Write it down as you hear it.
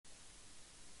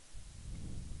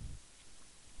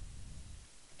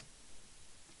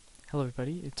Hello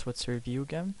everybody, it's What's the Review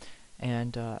again,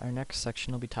 and our next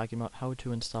section will be talking about how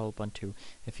to install Ubuntu.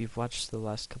 If you've watched the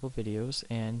last couple videos,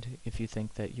 and if you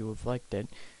think that you have liked it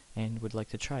and would like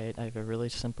to try it, I have a really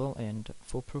simple and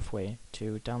foolproof way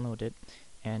to download it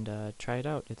and try it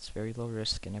out. It's very low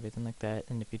risk and everything like that,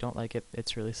 and if you don't like it,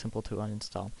 it's really simple to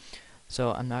uninstall.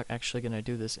 So I'm not actually going to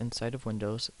do this inside of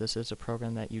Windows. This is a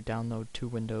program that you download to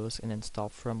Windows and install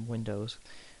from Windows.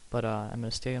 But I'm going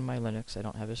to stay on my Linux. I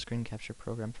don't have a screen capture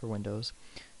program for Windows.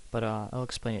 But I'll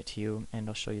explain it to you, and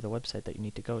I'll show you the website that you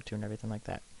need to go to and everything like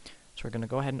that. So we're going to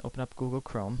go ahead and open up Google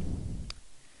Chrome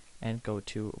and go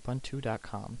to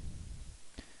Ubuntu.com.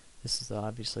 This is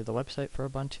obviously the website for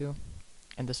Ubuntu,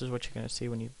 and this is what you're going to see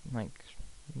when you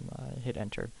hit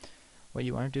enter. What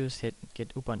you want to do is hit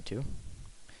get Ubuntu,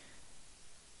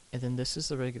 and then this is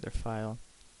the regular file.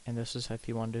 And this is if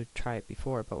you wanted to try it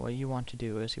before, but what you want to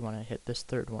do is you want to hit this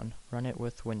third one, run it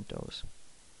with Windows.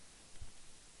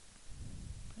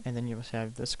 And then you will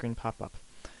have this screen pop up.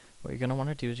 What you're going to want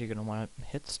to do is you're going to want to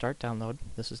hit start download.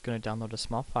 This is going to download a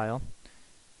small file.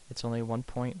 It's only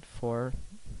 1.4,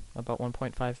 about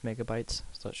 1.5 megabytes,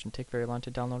 so it shouldn't take very long to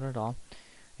download at all.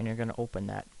 And you're going to open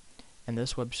that. And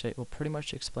this website will pretty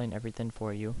much explain everything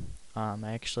for you.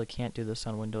 I actually can't do this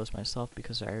on Windows myself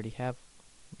because I already have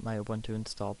my Ubuntu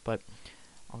installed, but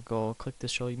I'll go click to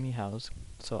show me hows.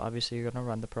 So obviously you're going to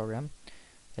run the program,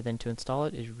 and then to install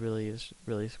it is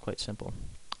really quite simple.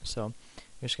 So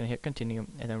you're just going to hit continue,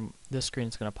 and then this screen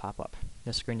is going to pop up.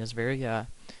 This screen is very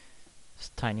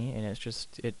tiny, and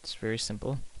it's very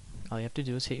simple. All you have to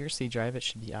do is hit your C drive. It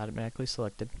should be automatically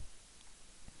selected.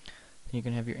 Then you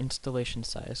can have your installation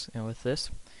size, and with this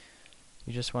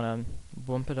you just want to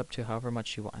bump it up to however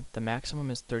much you want. The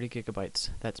maximum is 30 gigabytes.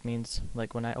 That means,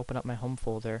 like, when I open up my home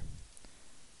folder,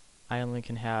 I only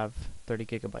can have 30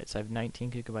 gigabytes. I have 19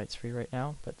 gigabytes free right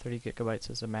now, but 30 gigabytes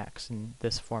is a max in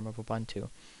this form of Ubuntu,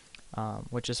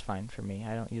 which is fine for me.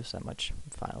 I don't use that much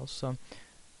files. So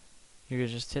you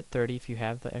just hit 30 if you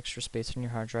have the extra space in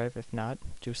your hard drive. If not,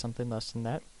 do something less than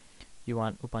that. You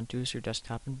want Ubuntu as your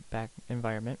desktop and back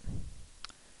environment.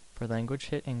 For language,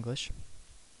 hit English,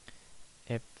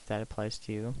 if that applies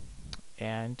to you,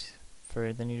 and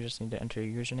then you just need to enter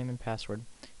your username and password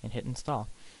and hit install.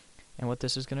 And what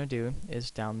this is going to do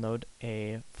is download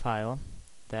a file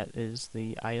that is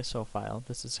the ISO file.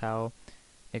 This is how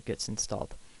it gets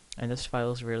installed, and this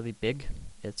file is really big.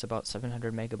 It's about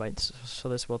 700 megabytes, so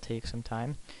this will take some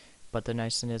time, but the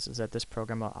nice thing is that this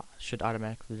program should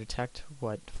automatically detect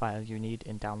what file you need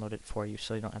and download it for you,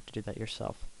 so you don't have to do that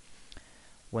yourself.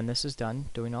 When this is done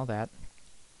doing all that,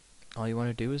 all you want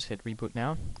to do is hit reboot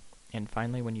now, and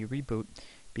finally when you reboot,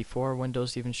 before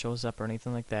Windows even shows up or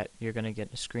anything like that, you're going to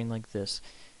get a screen like this,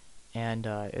 and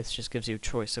it just gives you a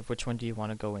choice of which one do you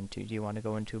want to go into. Do you want to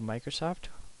go into Microsoft,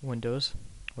 Windows,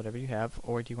 whatever you have,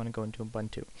 or do you want to go into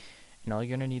Ubuntu? And all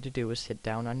you're going to need to do is hit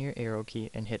down on your arrow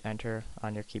key and hit enter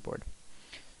on your keyboard.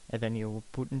 And then you'll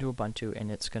boot into Ubuntu,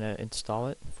 and it's going to install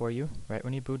it for you right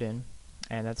when you boot in,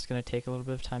 and that's going to take a little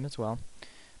bit of time as well.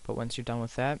 But once you're done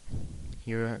with that,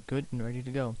 you're good and ready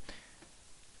to go.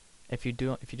 If you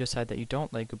decide that you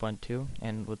don't like Ubuntu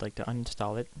and would like to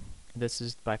uninstall it, this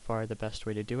is by far the best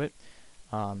way to do it.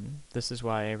 This is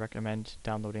why I recommend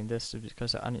downloading this,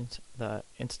 because the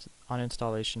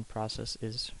uninstallation process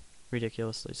is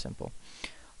ridiculously simple.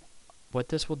 What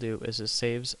this will do is this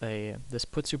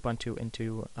puts Ubuntu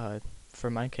into, for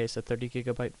my case, a 30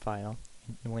 gigabyte file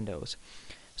in Windows.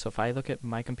 So if I look at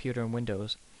my computer in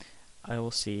Windows, I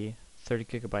will see 30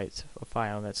 gigabytes of a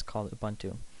file that's called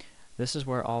Ubuntu. This is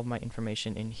where all my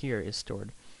information in here is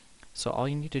stored. So all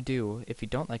you need to do, if you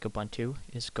don't like Ubuntu,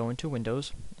 is go into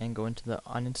Windows and go into the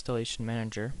uninstallation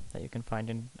manager that you can find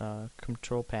in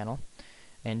control panel,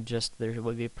 and there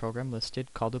will be a program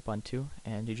listed called Ubuntu,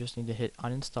 and you just need to hit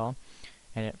uninstall,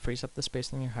 and it frees up the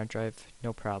space on your hard drive,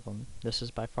 no problem. This is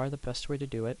by far the best way to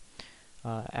do it.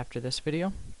 After this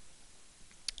video,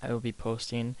 I will be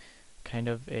posting kind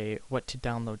of what to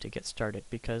download to get started,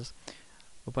 because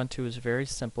Ubuntu is very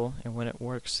simple, and when it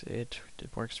works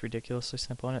ridiculously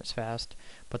simple and it's fast,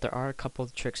 but there are a couple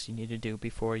of tricks you need to do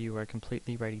before you are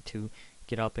completely ready to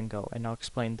get up and go, and I'll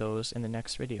explain those in the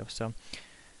next video. So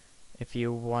if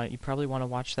you want, you probably want to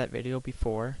watch that video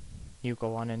before you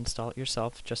go on and install it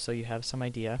yourself, just so you have some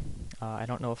idea. I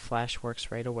don't know if Flash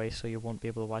works right away, so you won't be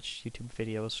able to watch YouTube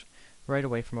videos right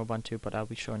away from Ubuntu, but I'll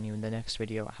be showing you in the next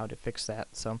video how to fix that.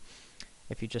 So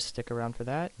if you just stick around for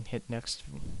that and hit next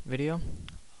video,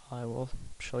 I will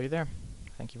show you there.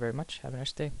 Thank you very much. Have a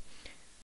nice day.